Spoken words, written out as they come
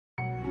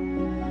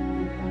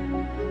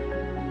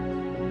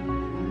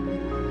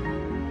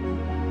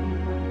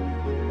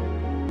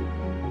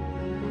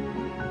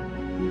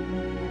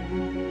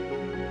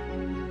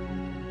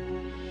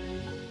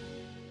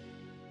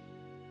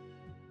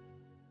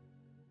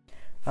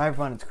Hi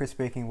everyone, it's Chris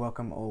speaking.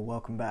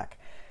 Welcome back.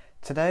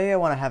 Today I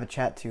want to have a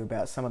chat to you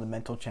about some of the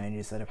mental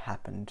changes that have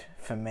happened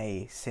for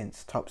me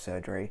since top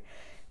surgery.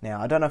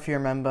 Now, I don't know if you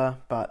remember,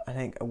 but I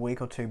think a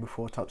week or two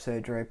before top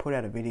surgery I put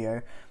out a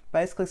video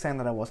basically saying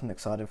that I wasn't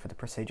excited for the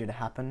procedure to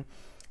happen.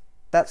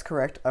 That's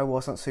correct, I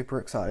wasn't super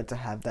excited to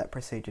have that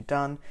procedure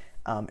done.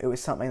 It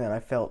was something that I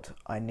felt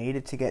I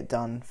needed to get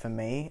done for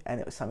me, and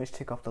it was something to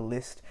tick off the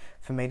list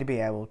for me to be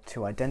able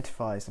to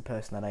identify as the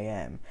person that I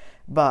am.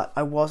 But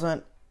I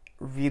wasn't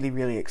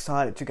really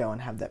excited to go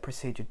and have that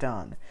procedure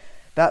done.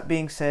 That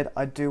being said,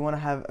 I do want to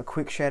have a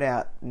quick shout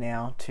out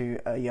now to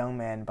a young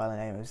man by the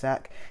name of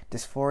Zach.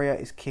 Dysphoria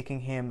is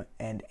kicking him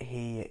and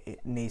he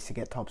needs to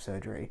get top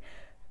surgery.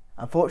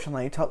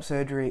 Unfortunately, top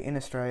surgery in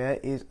Australia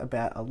is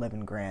about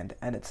 11 grand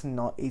and it's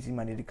not easy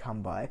money to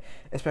come by,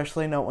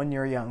 especially not when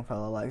you're a young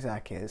fella like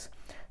Zach is.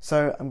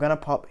 So I'm going to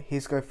pop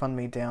his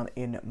GoFundMe down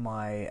in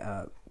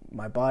my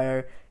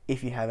bio.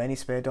 If you have any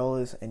spare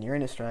dollars and you're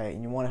in Australia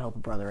and you want to help a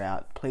brother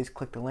out, please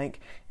click the link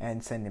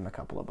and send him a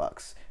couple of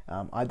bucks.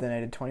 I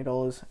donated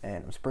 $20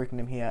 and I'm spruiking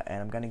him here,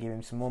 and I'm going to give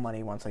him some more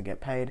money once I get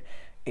paid.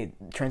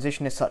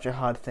 Transition is such a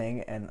hard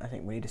thing, and I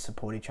think we need to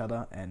support each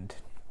other, and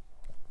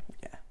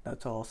yeah,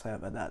 that's all I'll say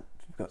about that.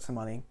 If you've got some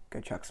money, go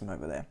chuck some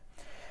over there.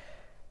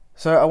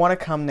 So I want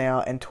to come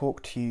now and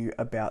talk to you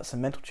about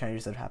some mental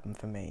changes that happened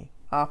for me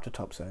after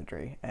top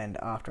surgery and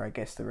after, I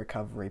guess, the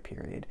recovery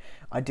period.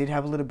 I did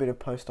have a little bit of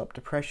post-op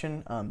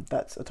depression.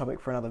 That's a topic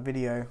for another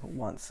video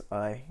once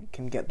I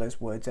can get those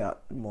words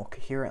out more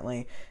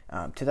coherently.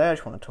 Today I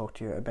just want to talk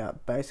to you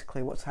about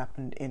basically what's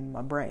happened in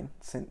my brain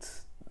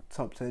since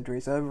top surgery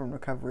is over and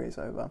recovery is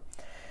over.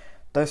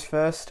 Those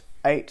first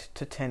 8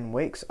 to 10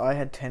 weeks, I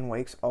had 10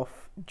 weeks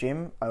off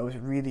gym. I was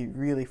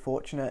really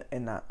fortunate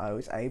in that I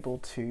was able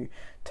to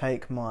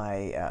take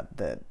my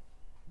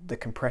the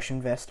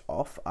compression vest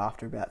off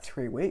after about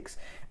 3 weeks,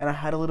 and I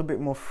had a little bit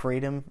more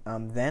freedom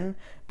then,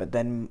 but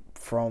then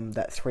from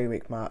that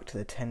 3-week mark to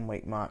the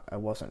 10-week mark I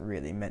wasn't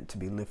really meant to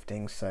be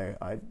lifting, so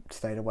I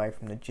stayed away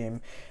from the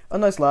gym.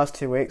 On those last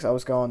 2 weeks I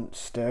was going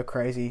stir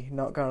crazy,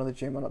 not going to the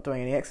gym or not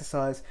doing any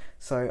exercise,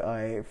 so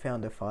I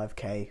found a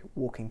 5k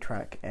walking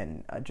track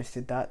and I just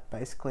did that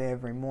basically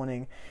every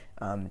morning,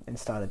 and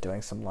started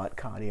doing some light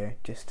cardio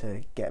just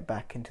to get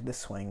back into the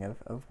swing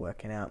of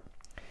working out.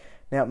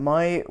 Now,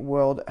 my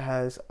world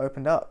has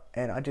opened up,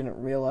 and I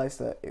didn't realise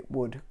that it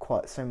would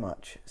quite so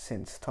much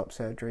since top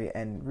surgery,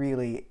 and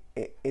really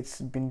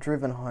it's been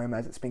driven home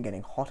as it's been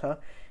getting hotter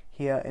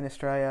here in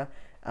Australia,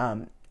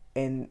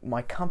 in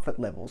my comfort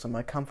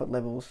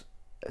levels,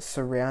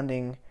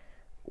 surrounding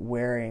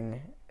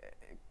wearing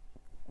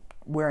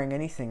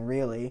anything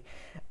really.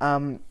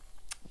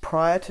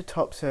 Prior to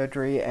top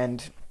surgery,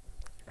 and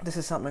this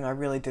is something I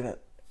really didn't,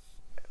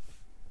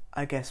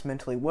 I guess,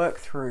 mentally work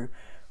through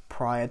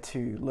prior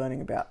to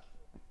learning about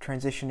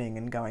transitioning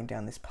and going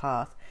down this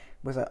path,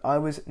 was that I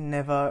was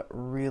never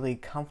really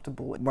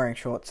comfortable wearing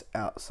shorts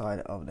outside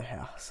of the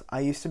house.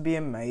 I used to be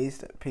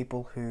amazed at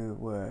people who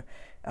were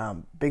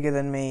bigger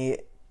than me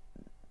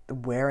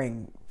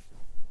wearing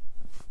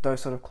those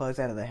sort of clothes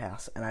out of the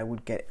house, and I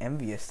would get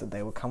envious that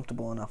they were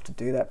comfortable enough to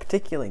do that,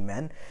 particularly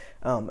men,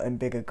 and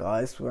bigger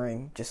guys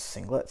wearing just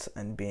singlets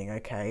and being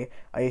okay.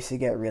 I used to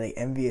get really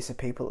envious of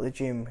people at the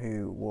gym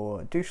who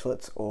wore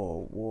douchelets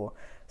or wore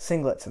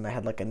singlets and they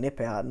had like a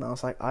nip out, and I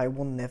was like, I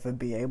will never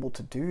be able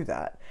to do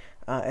that.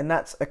 And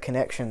that's a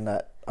connection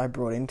that I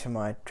brought into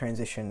my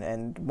transition,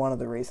 and one of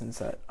the reasons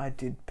that I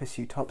did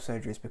pursue top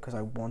surgery is because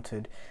I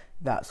wanted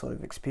that sort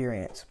of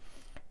experience.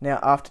 Now,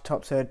 after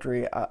top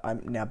surgery,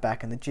 I'm now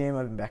back in the gym.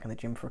 I've been back in the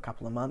gym for a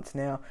couple of months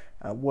now,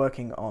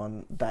 working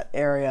on that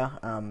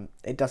area.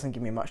 It doesn't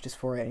give me much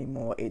dysphoria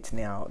anymore. It's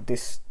now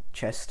this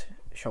chest,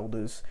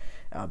 shoulders,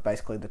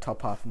 basically the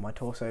top half of my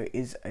torso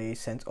is a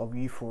sense of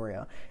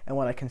euphoria. And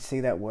when I can see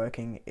that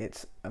working,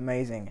 it's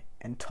amazing.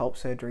 And top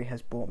surgery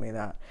has brought me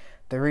that.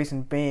 The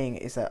reason being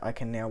is that I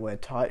can now wear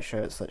tight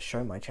shirts that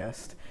show my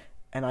chest,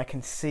 and I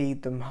can see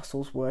the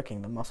muscles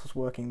working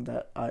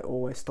that I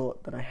always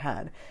thought that I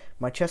had.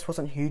 My chest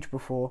wasn't huge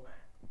before,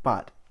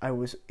 but I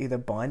was either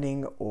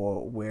binding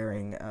or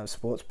wearing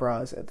sports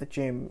bras at the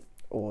gym,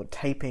 or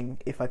taping,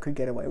 if I could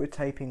get away with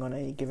taping on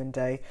any given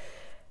day,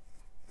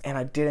 and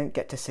I didn't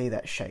get to see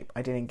that shape.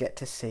 I didn't get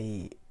to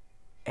see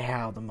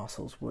how the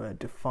muscles were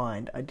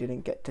defined. I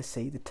didn't get to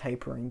see the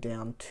tapering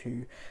down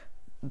to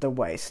the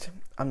waist.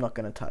 I'm not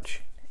going to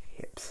touch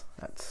hips.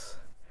 That's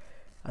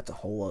a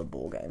whole other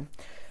ball game.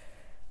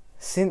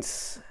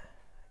 Since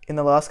in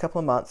the last couple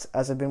of months,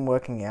 as I've been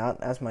working out,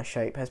 as my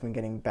shape has been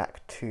getting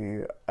back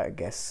to, I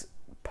guess,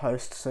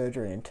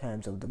 post-surgery in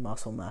terms of the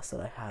muscle mass that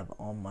I have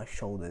on my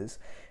shoulders,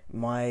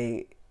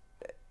 my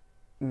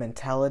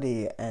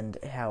mentality and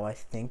how I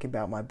think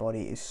about my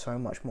body is so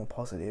much more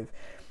positive.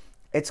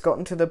 It's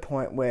gotten to the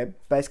point where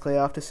basically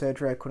after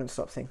surgery I couldn't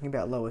stop thinking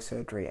about lower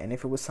surgery, and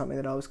if it was something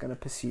that I was going to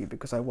pursue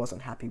because I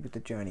wasn't happy with the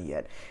journey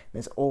yet,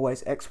 there's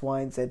always X, Y,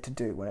 and Z to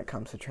do when it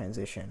comes to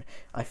transition.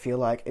 I feel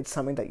like it's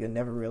something that you're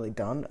never really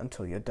done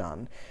until you're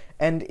done.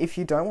 And if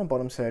you don't want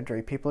bottom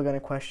surgery, people are going to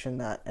question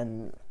that,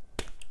 and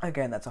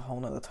again, that's a whole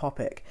nother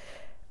topic.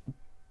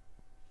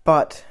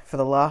 But for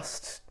the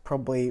last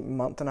probably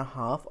month and a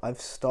half,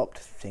 I've stopped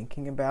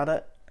thinking about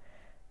it.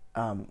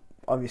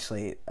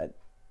 Obviously,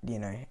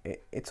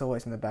 it's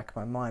always in the back of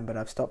my mind, but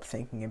I've stopped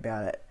thinking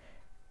about it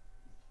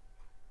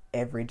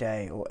every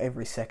day, or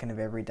every second of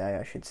every day,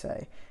 I should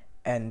say.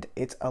 And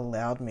it's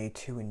allowed me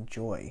to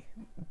enjoy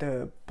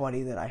the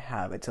body that I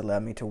have. It's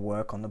allowed me to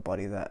work on the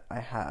body that I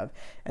have.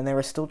 And there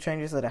are still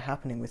changes that are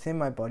happening within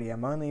my body.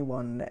 I'm only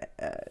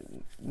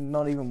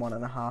not even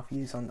 1.5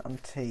 years on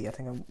T. I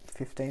think I'm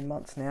 15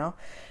 months now.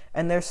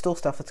 And there's still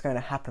stuff that's going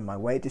to happen. My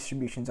weight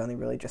distribution's only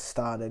really just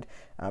started.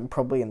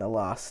 Probably in the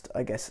last,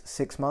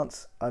 6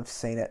 months, I've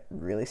seen it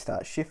really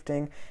start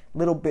shifting.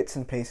 Little bits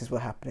and pieces were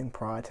happening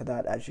prior to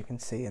that, as you can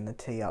see in the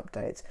T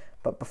updates.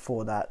 But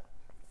before that,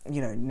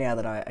 now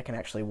that I can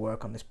actually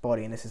work on this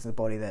body, and this is the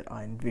body that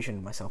I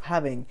envisioned myself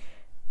having,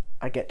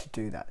 I get to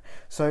do that.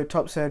 So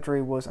top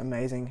surgery was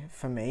amazing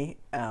for me,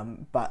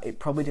 but it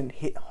probably didn't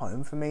hit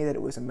home for me that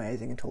it was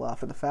amazing until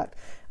after the fact,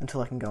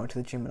 until I can go into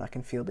the gym and I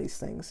can feel these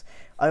things.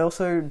 I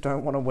also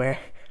don't want to wear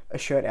a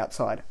shirt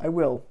outside. I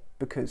will,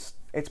 because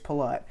it's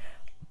polite,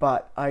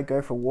 but I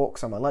go for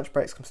walks on my lunch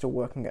breaks. I'm still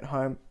working at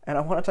home, and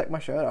I want to take my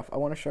shirt off. I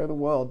want to show the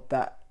world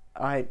that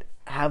I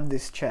have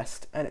this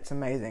chest, and it's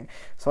amazing.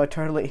 So I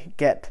totally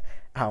get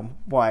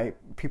why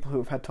people who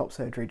have had top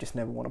surgery just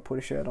never want to put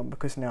a shirt on,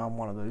 because now I'm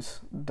one of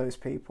those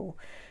people.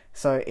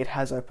 So it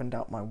has opened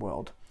up my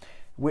world,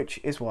 which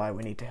is why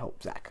we need to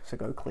help Zach. So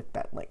go click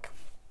that link.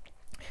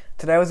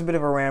 Today was a bit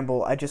of a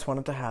ramble. I just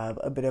wanted to have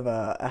a bit of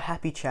a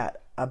happy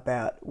chat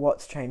about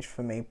what's changed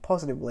for me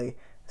positively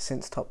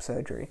since top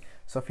surgery.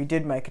 So if you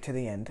did make it to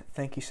the end,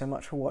 thank you so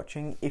much for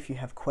watching. If you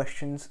have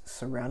questions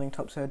surrounding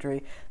top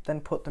surgery,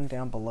 then put them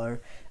down below.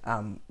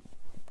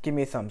 Give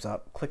me a thumbs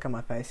up, click on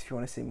my face if you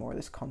want to see more of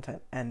this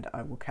content, and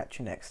I will catch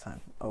you next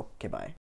time. Okay, bye.